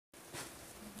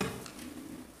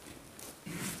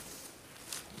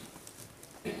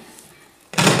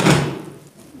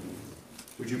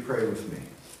Would you pray with me?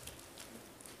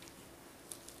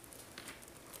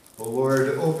 O Lord,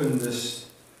 open this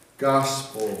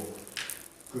gospel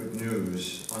good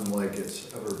news unlike it's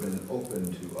ever been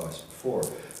opened to us before.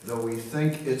 Though we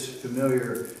think it's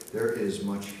familiar, there is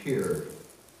much here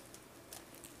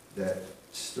that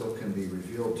still can be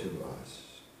revealed to us.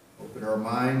 Open our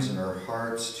minds and our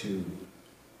hearts to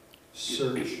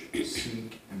search,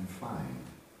 seek, and find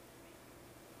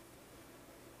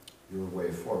your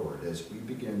way forward as we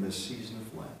begin this season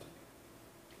of Lent.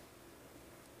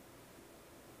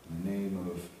 In the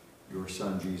name of your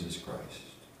Son, Jesus Christ.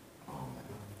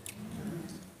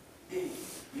 Amen.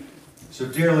 So,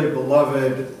 dearly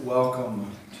beloved,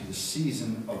 welcome to the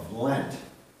season of Lent.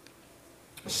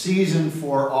 A season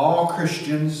for all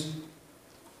Christians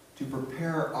to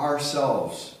prepare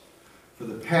ourselves for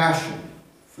the passion,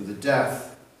 for the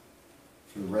death,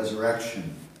 for the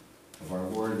resurrection of our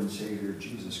Lord and Savior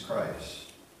Jesus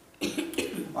Christ.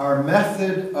 Our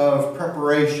method of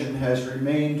preparation has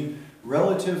remained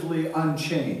relatively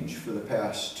unchanged for the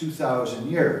past 2,000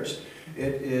 years.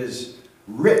 It is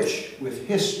rich with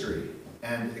history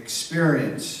and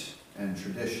experience and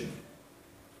tradition.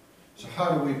 So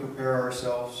how do we prepare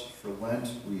ourselves for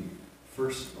Lent? We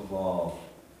first of all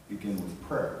begin with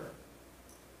prayer.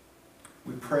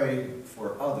 We pray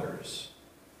for others,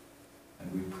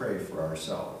 and we pray for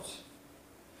ourselves.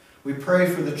 We pray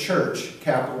for the church,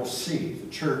 capital C, the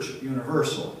church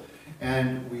universal,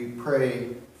 and we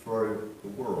pray for the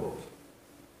world.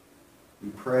 We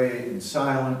pray in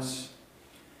silence,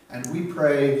 and we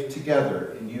pray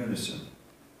together in unison.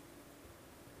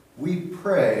 We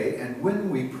pray, and when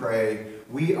we pray,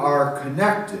 we are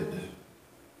connected,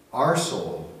 our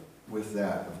soul, with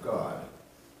that of God.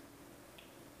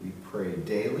 We pray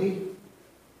daily,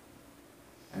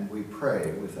 and we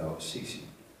pray without ceasing.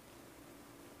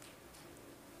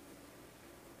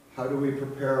 How do we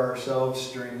prepare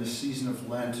ourselves during the season of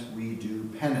Lent? We do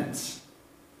penance,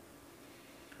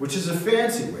 which is a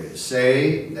fancy way to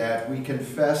say that we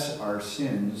confess our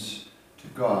sins to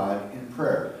God in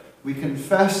prayer. We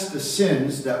confess the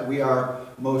sins that we are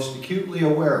most acutely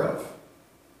aware of,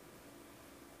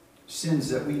 sins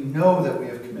that we know that we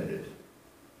have committed,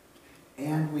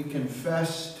 and we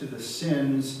confess to the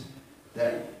sins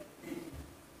that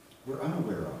we're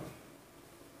unaware of,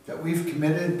 that we've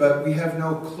committed, but we have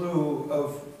no clue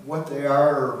of what they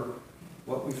are or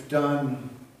what we've done,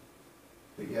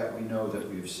 but yet we know that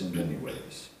we've sinned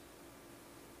anyways.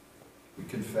 We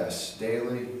confess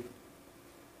daily.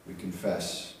 We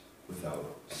confess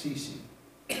without ceasing.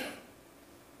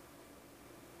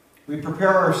 We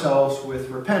prepare ourselves with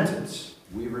repentance.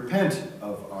 We repent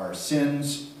of our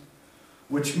sins,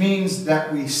 which means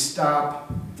that we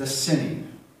stop the sinning.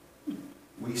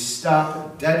 We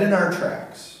stop dead in our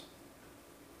tracks.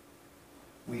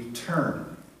 We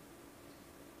turn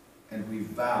and we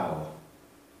vow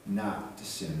not to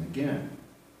sin again.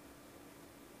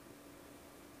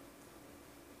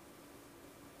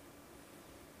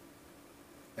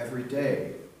 Every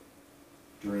day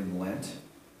during Lent,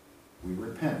 we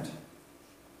repent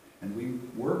and we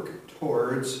work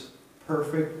towards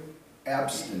perfect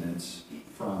abstinence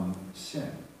from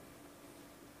sin.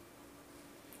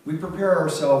 We prepare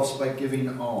ourselves by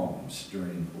giving alms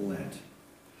during Lent.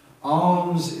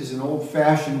 Alms is an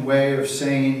old-fashioned way of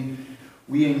saying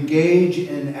we engage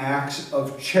in acts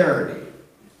of charity.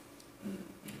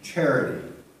 Charity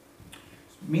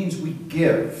means we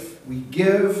give. We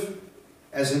give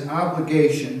as an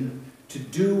obligation to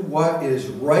do what is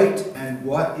right and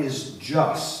what is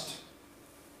just.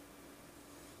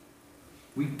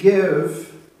 We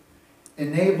give,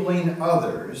 enabling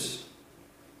others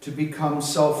to become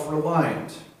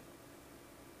self-reliant.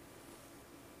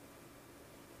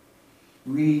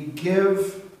 We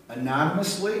give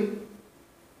anonymously.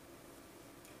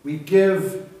 We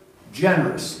give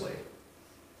generously.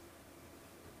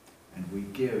 And we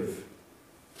give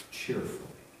cheerfully.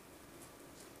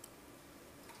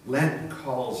 Lent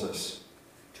calls us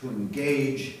to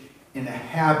engage in a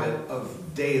habit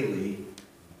of daily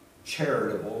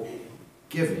charitable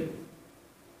giving.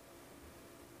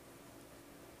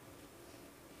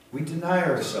 We deny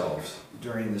ourselves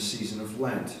during the season of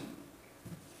Lent.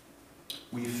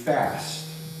 We fast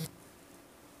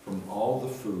from all the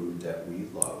food that we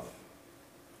love.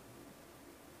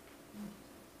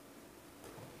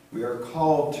 We are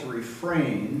called to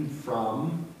refrain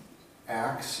from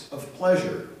acts of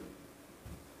pleasure,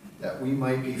 that we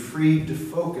might be freed to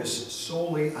focus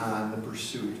solely on the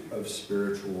pursuit of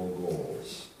spiritual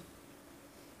goals.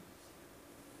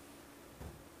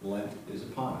 Lent is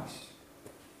upon us.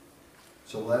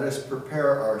 So let us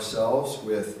prepare ourselves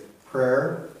with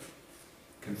prayer,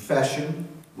 confession,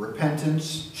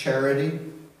 repentance, charity,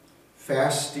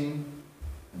 fasting,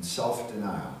 and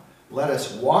self-denial. Let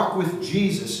us walk with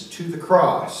Jesus to the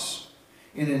cross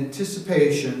in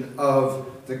anticipation of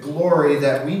the glory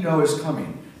that we know is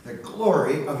coming, the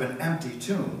glory of an empty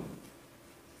tomb.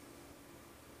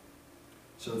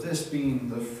 So this being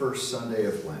the first Sunday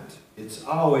of Lent, it's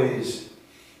always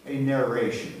a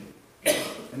narration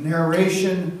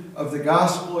of the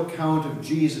gospel account of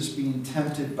Jesus being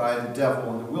tempted by the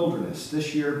devil in the wilderness.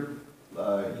 This year,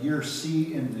 year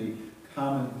C in the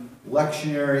common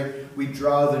lectionary, we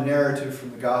draw the narrative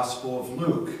from the Gospel of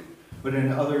Luke, but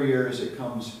in other years it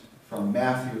comes from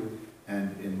Matthew,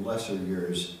 and in lesser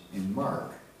years in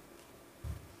Mark.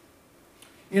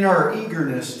 In our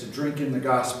eagerness to drink in the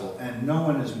gospel, and no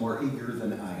one is more eager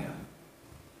than I am,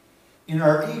 in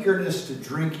our eagerness to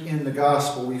drink in the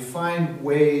gospel, we find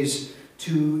ways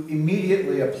to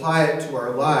immediately apply it to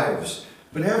our lives.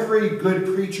 But every good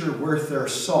preacher worth their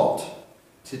salt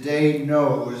today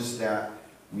knows that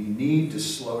we need to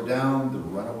slow down the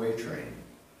runaway train.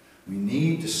 We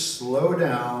need to slow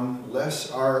down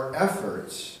lest our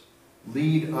efforts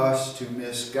lead us to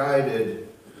misguided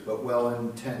but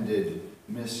well-intended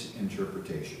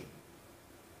misinterpretation.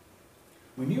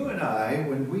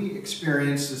 When we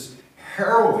experience this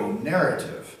harrowing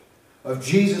narrative of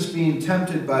Jesus being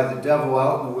tempted by the devil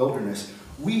out in the wilderness,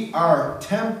 we are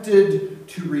tempted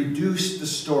to reduce the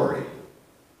story.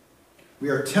 We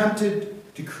are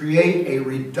tempted to create a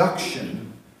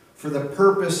reduction for the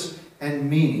purpose and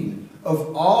meaning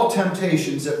of all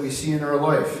temptations that we see in our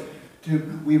life.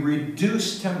 We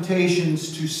reduce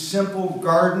temptations to simple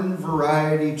garden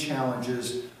variety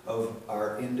challenges of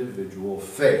our individual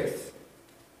faith.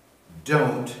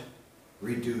 Don't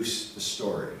reduce the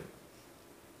story.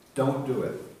 Don't do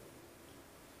it.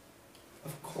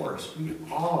 Of course, we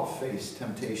all face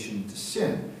temptation to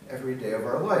sin every day of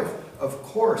our life. Of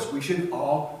course, we should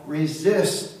all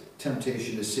resist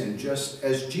temptation to sin, just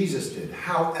as Jesus did.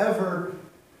 However,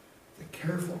 the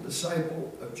careful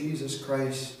disciple of Jesus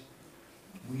Christ,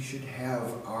 we should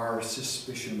have our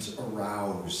suspicions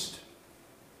aroused.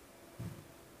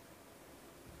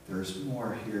 There's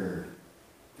more here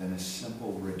than a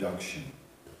simple reduction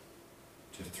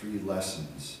to 3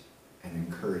 lessons and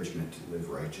encouragement to live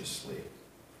righteously.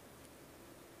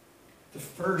 The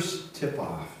first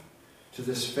tip-off to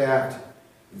this fact,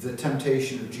 the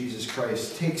temptation of Jesus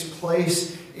Christ, takes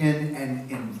place in an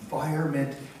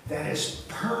environment that is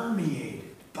permeated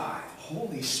by the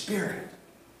Holy Spirit.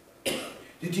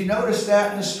 Did you notice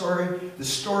that in the story? The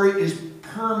story is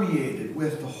permeated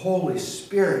with the Holy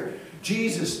Spirit.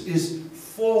 Jesus is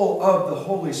full of the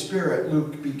Holy Spirit,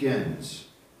 Luke begins.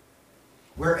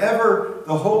 Wherever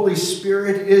the Holy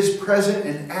Spirit is present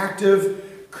and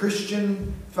active,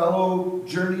 Christian fellow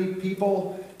journey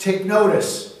people, take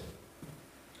notice.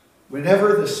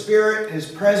 Whenever the Spirit is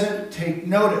present, take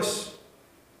notice.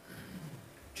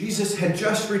 Jesus had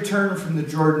just returned from the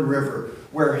Jordan River,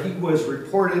 where he was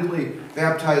reportedly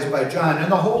baptized by John,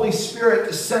 and the Holy Spirit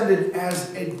descended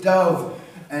as a dove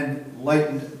and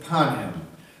lightened upon him.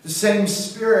 The same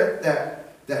Spirit that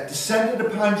descended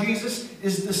upon Jesus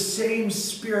is the same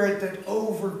Spirit that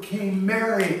overcame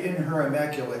Mary in her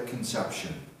Immaculate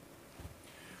Conception.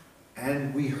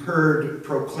 And we heard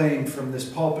proclaimed from this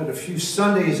pulpit a few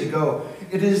Sundays ago,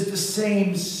 it is the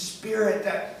same Spirit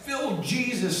that filled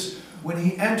Jesus when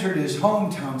he entered his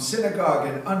hometown synagogue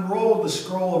and unrolled the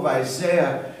scroll of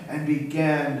Isaiah and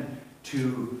began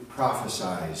to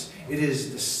prophesy. It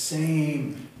is the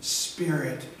same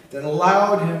Spirit that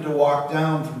allowed him to walk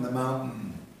down from the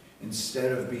mountain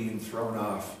instead of being thrown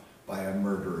off by a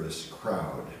murderous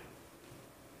crowd.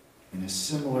 In a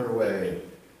similar way,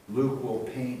 Luke will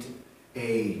paint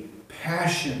a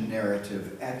passion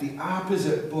narrative at the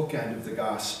opposite bookend of the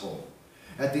gospel,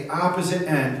 at the opposite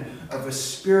end of a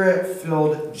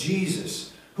Spirit-filled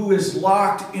Jesus who is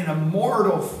locked in a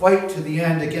mortal fight to the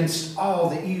end against all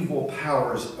the evil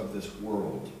powers of this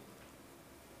world.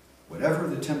 Whatever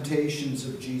the temptations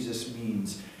of Jesus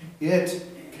means, it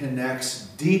connects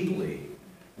deeply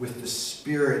with the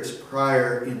Spirit's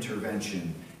prior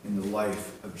intervention in the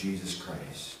life of Jesus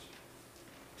Christ.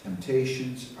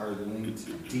 Temptations are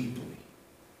linked deeply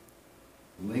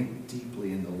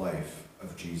in the life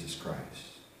of Jesus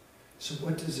Christ. So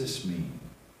what does this mean?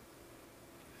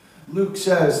 Luke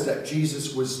says that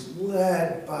Jesus was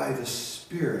led by the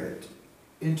Spirit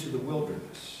into the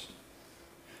wilderness.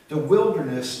 The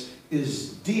wilderness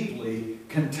is deeply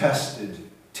contested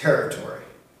territory.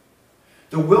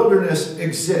 The wilderness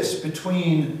exists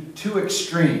between 2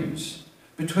 extremes,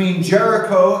 between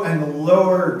Jericho and the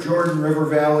lower Jordan River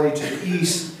Valley to the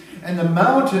east, and the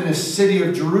mountainous city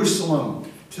of Jerusalem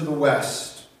to the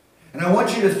west. And I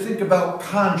want you to think about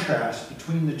contrast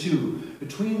between the two.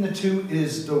 Between the two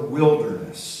is the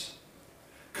wilderness.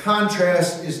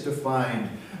 Contrast is defined.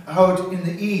 Out in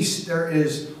the east, there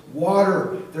is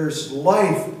water, there's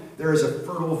life, there is a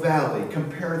fertile valley.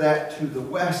 Compare that to the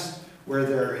west, where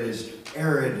there is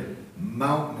arid,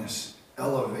 mountainous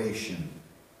elevation.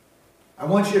 I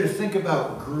want you to think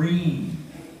about green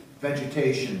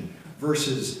vegetation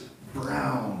versus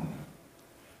brown.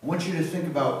 I want you to think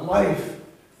about life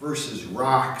versus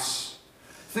rocks.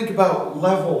 Think about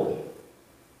level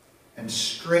and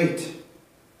straight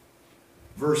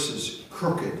versus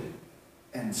crooked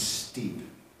and steep.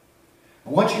 I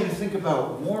want you to think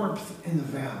about warmth in the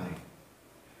valley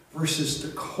versus the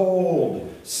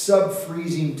cold,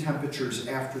 sub-freezing temperatures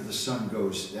after the sun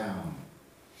goes down.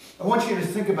 I want you to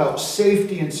think about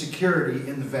safety and security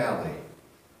in the valley.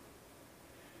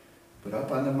 But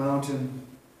up on the mountain,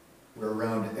 where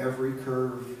around every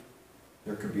curve,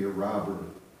 there could be a robber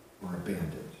or a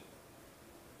bandit.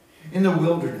 In the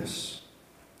wilderness,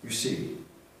 you see,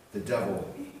 the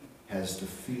devil has the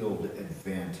field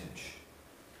advantage.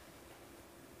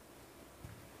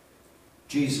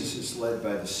 Jesus is led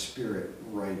by the Spirit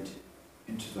right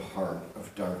into the heart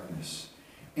of darkness,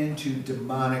 into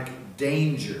demonic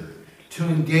danger, to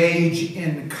engage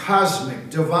in cosmic,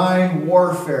 divine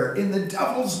warfare in the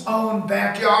devil's own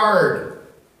backyard.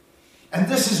 And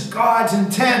this is God's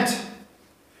intent.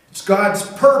 It's God's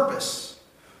purpose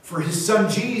for his Son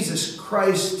Jesus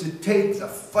Christ to take the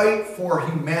fight for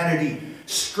humanity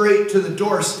straight to the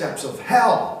doorsteps of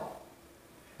hell.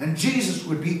 And Jesus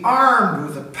would be armed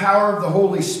with the power of the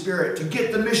Holy Spirit to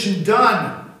get the mission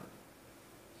done.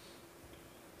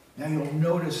 Now you'll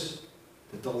notice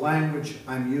that the language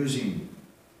I'm using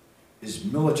is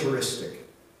militaristic,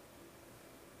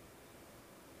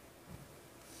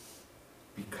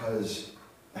 because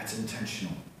that's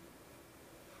intentional.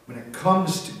 When it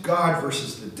comes to God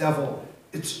versus the devil,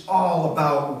 it's all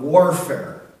about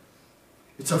warfare.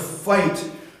 It's a fight,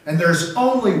 and there's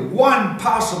only one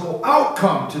possible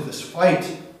outcome to this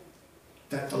fight: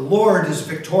 that the Lord is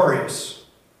victorious.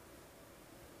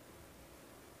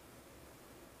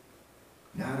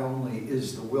 Not only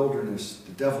is the wilderness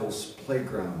the devil's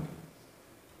playground,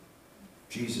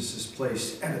 Jesus is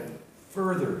placed at a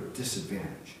further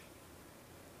disadvantage.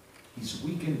 He's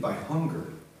weakened by hunger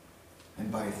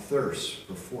and by thirst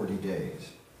for 40 days.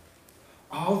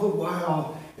 All the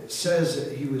while, it says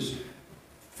that he was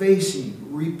facing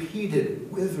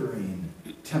repeated, withering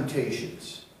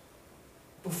temptations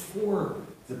before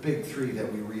the big three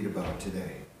that we read about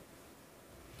today.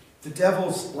 The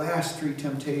devil's last three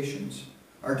temptations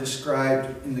are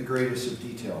described in the greatest of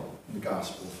detail in the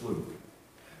Gospel of Luke.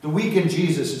 The weakened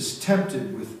Jesus is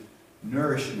tempted with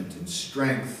nourishment and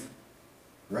strength.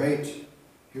 Right?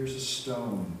 Here's a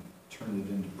stone, turn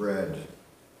it into bread.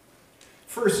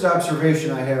 First observation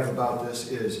I have about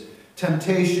this is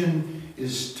temptation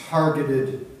is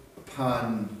targeted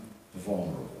upon the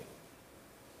vulnerable.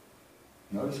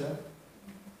 Notice that?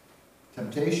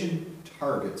 Temptation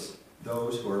targets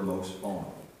those who are most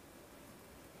vulnerable.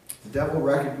 The devil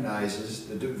recognizes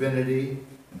the divinity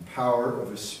and power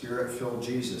of a Spirit-filled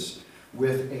Jesus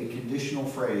with a conditional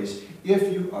phrase,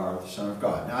 if you are the Son of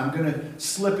God. Now I'm going to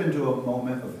slip into a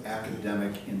moment of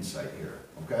academic insight here,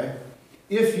 okay?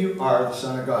 If you are the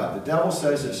Son of God. The devil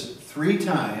says this 3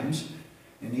 times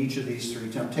in each of these 3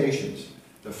 temptations.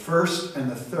 The first and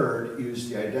the third use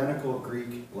the identical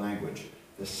Greek language.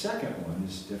 The second one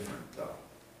is different, though.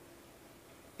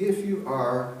 If you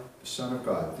are the Son of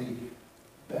God. The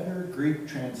better Greek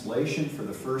translation for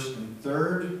the first and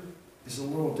third is a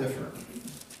little different.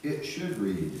 It should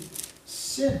read,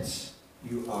 since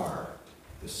you are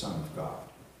the Son of God.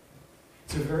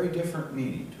 It's a very different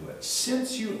meaning to it.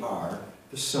 Since you are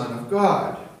the Son of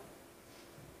God.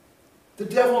 The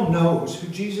devil knows who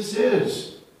Jesus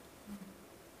is.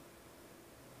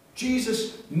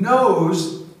 Jesus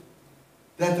knows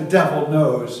that the devil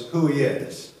knows who he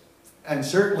is. And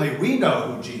certainly we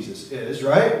know who Jesus is,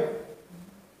 right?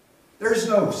 There's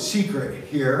no secret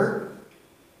here.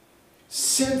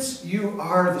 Since you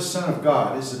are the Son of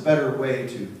God is a better way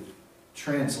to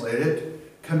translate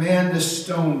it. Command this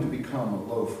stone to become a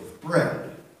loaf of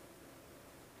bread.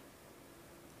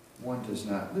 One does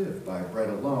not live by bread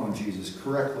alone. Jesus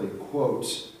correctly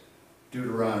quotes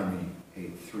Deuteronomy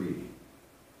 8:3.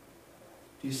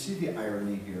 Do you see the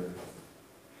irony here?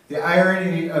 The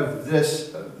irony of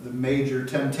this, of the major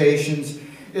temptations,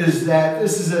 is that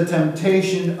this is a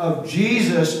temptation of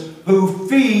Jesus who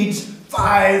feeds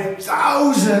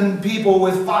 5,000 people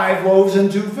with 5 loaves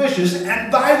and 2 fishes, and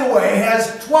by the way,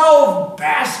 has 12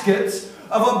 baskets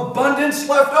of abundance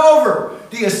left over.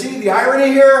 Do you see the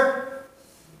irony here?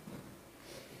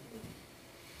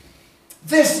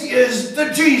 This is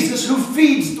the Jesus who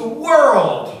feeds the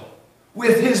world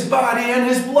with his body and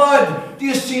his blood. Do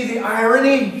you see the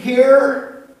irony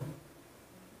here?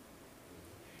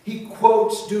 He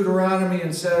quotes Deuteronomy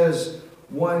and says,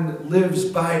 one lives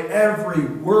by every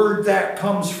word that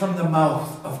comes from the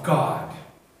mouth of God.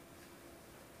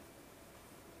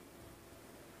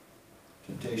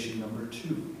 Temptation number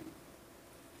 2.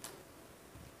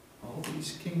 All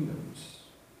these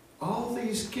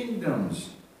kingdoms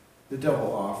the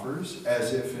devil offers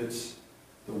as if it's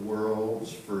the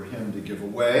world's for him to give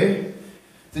away.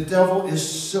 The devil is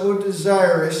so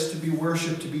desirous to be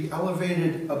worshipped, to be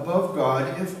elevated above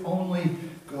God, if only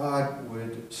God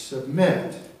would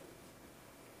submit.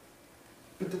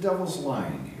 But the devil's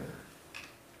lying here.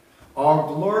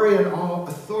 All glory and all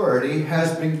authority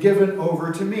has been given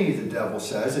over to me, the devil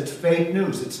says. It's fake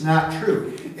news. It's not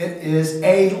true. It is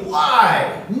a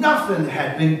lie. Nothing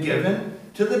had been given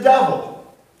to the devil.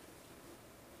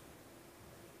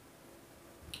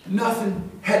 Nothing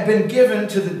had been given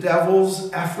to the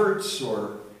devil's efforts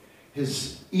or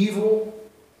his evil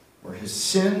or his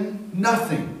sin.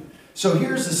 Nothing. So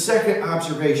here's the second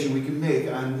observation we can make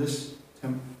on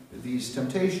these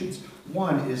temptations.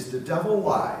 1 is the devil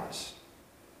lies.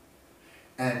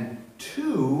 And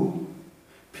 2,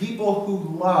 people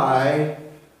who lie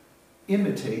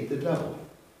imitate the devil.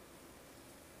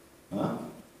 Huh?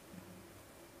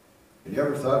 Have you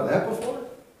ever thought of that before?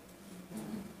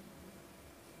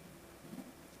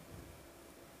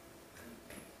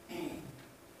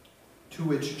 To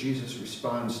which Jesus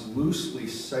responds, loosely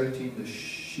citing the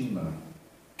Shema.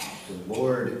 The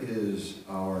Lord is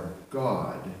our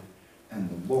God, and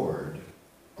the Lord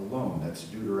alone. That's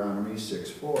Deuteronomy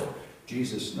 6:4.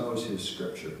 Jesus knows his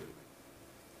scripture.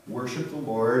 Worship the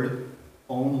Lord,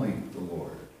 only the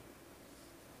Lord.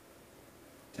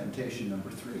 Temptation number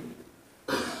 3.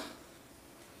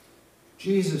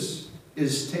 Jesus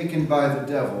is taken by the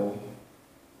devil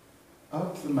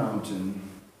up the mountain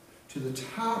to the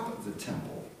top of the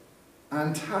temple,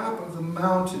 on top of the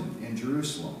mountain in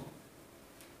Jerusalem,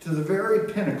 to the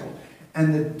very pinnacle.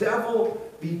 And the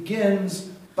devil begins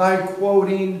by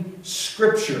quoting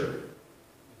Scripture.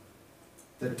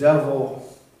 The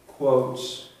devil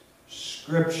quotes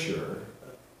Scripture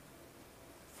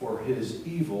for his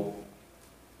evil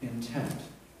intent.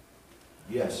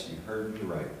 Yes, you heard me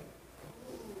right.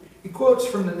 He quotes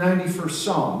from the 91st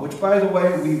Psalm, which, by the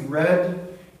way, we read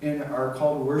in our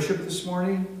call to worship this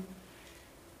morning.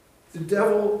 The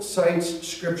devil cites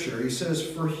Scripture. He says,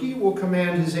 for he will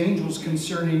command his angels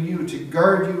concerning you to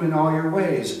guard you in all your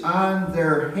ways. On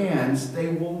their hands they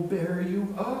will bear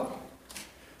you up,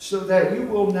 so that you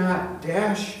will not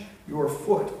dash your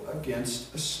foot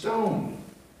against a stone.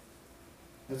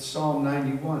 That's Psalm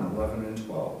 91, 11 and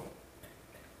 12.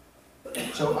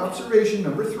 So observation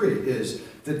number 3 is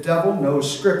the devil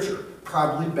knows Scripture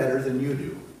probably better than you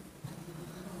do.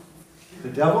 The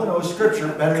devil knows Scripture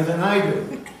better than I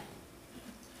do,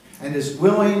 and is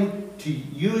willing to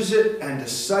use it and to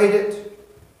cite it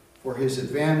for his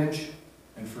advantage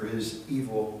and for his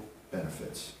evil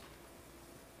benefits.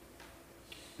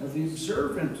 Now the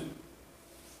observant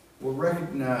will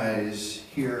recognize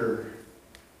here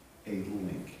a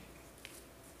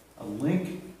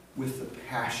link with the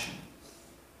passion.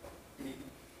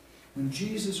 When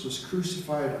Jesus was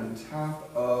crucified on top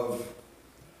of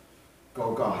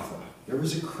Golgotha, there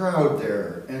was a crowd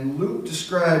there, and Luke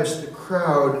describes the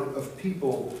crowd of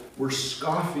people were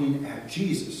scoffing at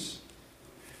Jesus.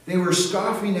 They were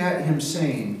scoffing at him,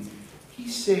 saying, he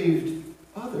saved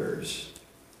others.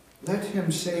 Let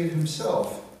him save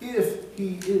himself, if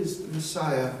he is the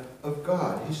Messiah of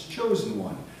God, his chosen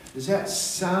one. Does that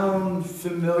sound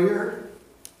familiar?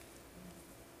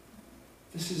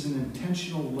 This is an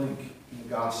intentional link in the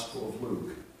Gospel of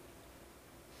Luke.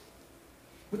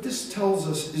 What this tells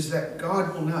us is that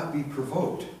God will not be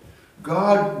provoked.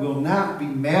 God will not be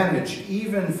managed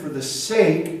even for the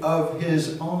sake of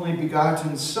his only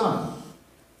begotten Son.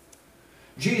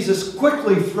 Jesus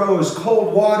quickly throws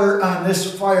cold water on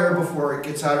this fire before it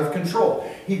gets out of control.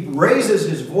 He raises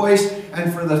his voice,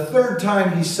 and for the 3rd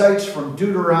time he cites from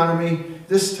Deuteronomy,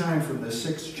 this time from the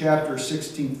 6th chapter,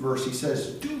 16th verse. He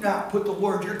says, do not put the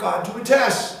Lord your God to a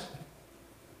test.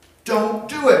 Don't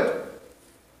do it.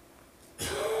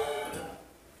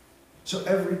 So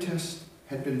every test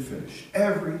had been finished.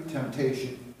 Every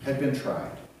temptation had been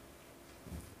tried.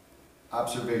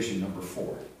 Observation number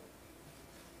 4.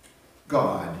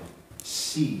 God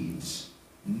cedes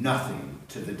nothing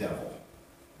to the devil.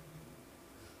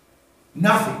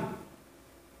 Nothing.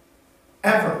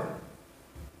 Ever.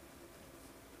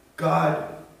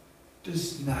 God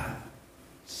does not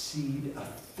cede a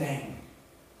thing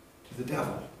to the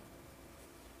devil.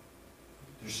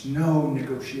 There's no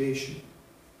negotiation.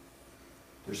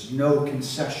 There's no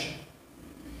concession.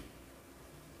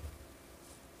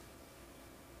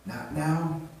 Not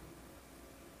now,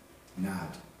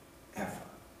 not ever.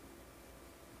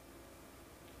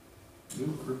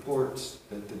 Luke reports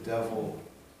that the devil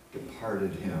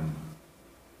departed him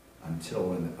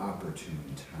until an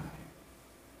opportune time.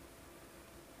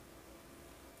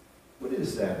 What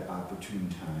is that opportune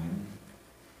time?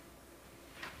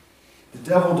 The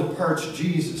devil departs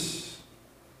Jesus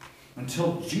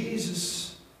until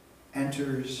Jesus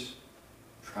enters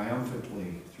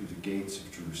triumphantly through the gates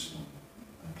of Jerusalem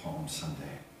on Palm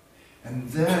Sunday. And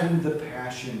then the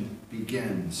Passion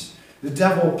begins. The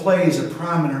devil plays a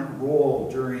prominent role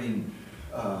during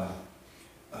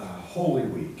Holy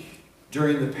Week.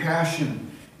 During the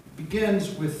Passion, it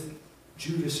begins with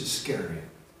Judas Iscariot.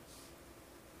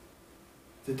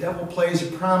 The devil plays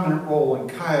a prominent role in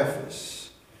Caiaphas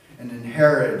and in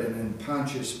Herod and in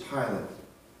Pontius Pilate.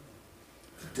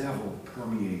 The devil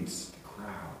permeates the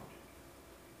crowd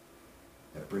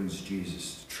that brings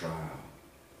Jesus to trial,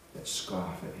 that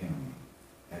scoff at him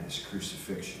at his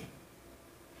crucifixion.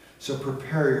 So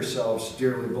prepare yourselves,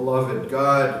 dearly beloved.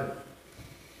 God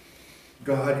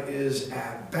is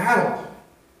at battle.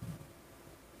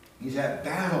 He's at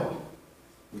battle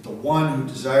with the one who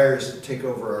desires to take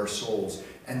over our souls.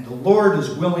 And the Lord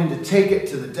is willing to take it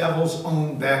to the devil's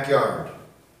own backyard.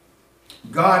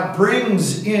 God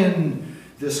brings in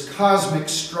this cosmic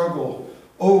struggle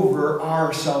over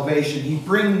our salvation. He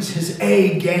brings his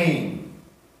A game.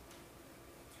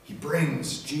 He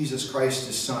brings Jesus Christ,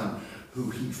 his Son, who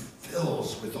he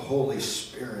fills with the Holy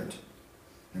Spirit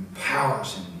and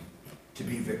empowers him to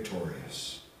be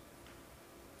victorious.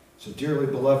 So, dearly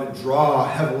beloved, draw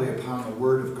heavily upon the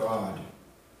Word of God,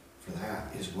 for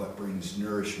that is what brings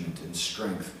nourishment and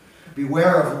strength.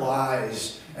 Beware of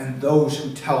lies and those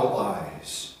who tell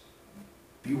lies.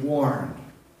 Be warned.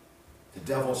 The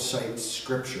devil cites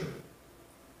Scripture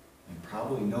and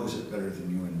probably knows it better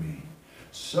than you and me.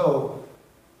 So,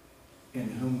 in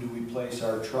whom do we place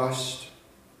our trust?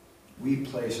 We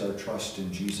place our trust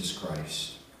in Jesus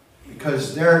Christ,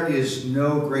 because there is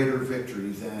no greater victory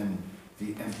than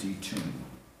the empty tomb.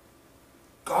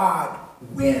 God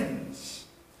wins,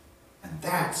 and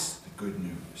that's the good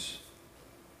news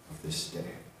of this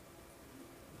day.